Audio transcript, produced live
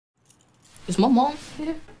Is my mom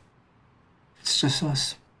here? It's just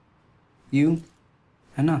us. You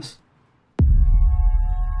and us.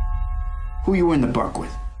 Who you were in the park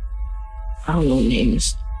with? I don't know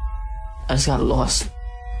names. I just got lost.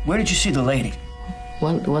 Where did you see the lady?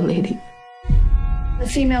 One lady. The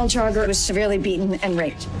female jogger was severely beaten and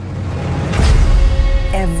raped.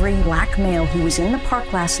 Every black male who was in the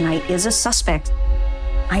park last night is a suspect.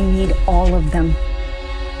 I need all of them.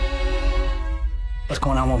 What's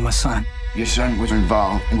going on with my son? Your son was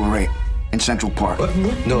involved in a rape in Central Park. What?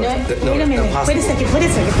 No, Wait a minute. impossible. Wait a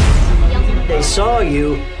second. They saw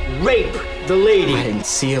you rape the lady. I didn't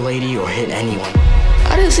see a lady or hit anyone.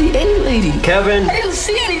 I didn't see any lady. Kevin. I didn't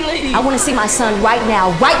see any lady. I want to see my son right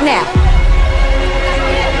now, right now.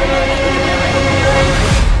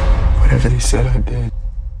 Whatever they said I did,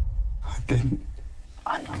 I didn't.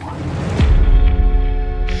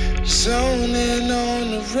 Zoning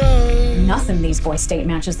on the road. Nothing in these boys' state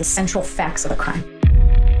matches the central facts of the crime.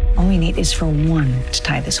 All we need is for one to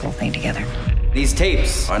tie this whole thing together. These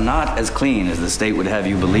tapes are not as clean as the state would have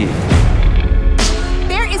you believe.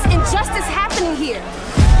 There is injustice happening here.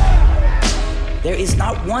 There is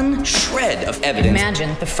not one shred of evidence.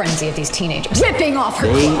 Imagine the frenzy of these teenagers. Ripping off her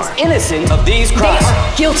They clothes. are innocent of these They crimes.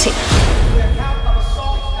 are guilty.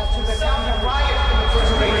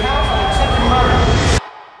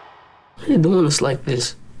 Why are they doing us like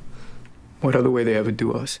this? What other way they ever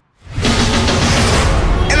do us?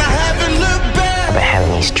 And I haven't looked back I've been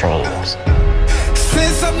having these dreams.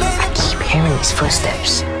 since I met I keep hearing these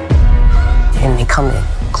footsteps. And they coming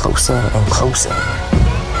closer and closer.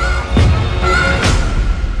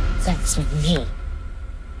 That's me.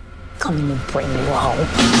 Coming to bring you home.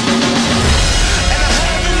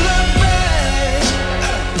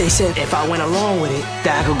 They said if I went along with it,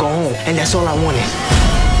 that I could go home. And that's all I wanted.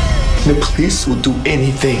 The police will do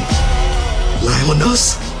anything. Lie on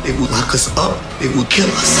us, they will lock us up, they will kill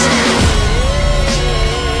us.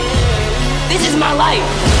 This is my life.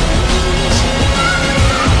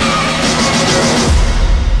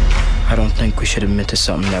 I don't think we should admit to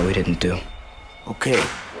something that we didn't do. Okay,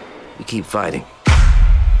 we keep fighting.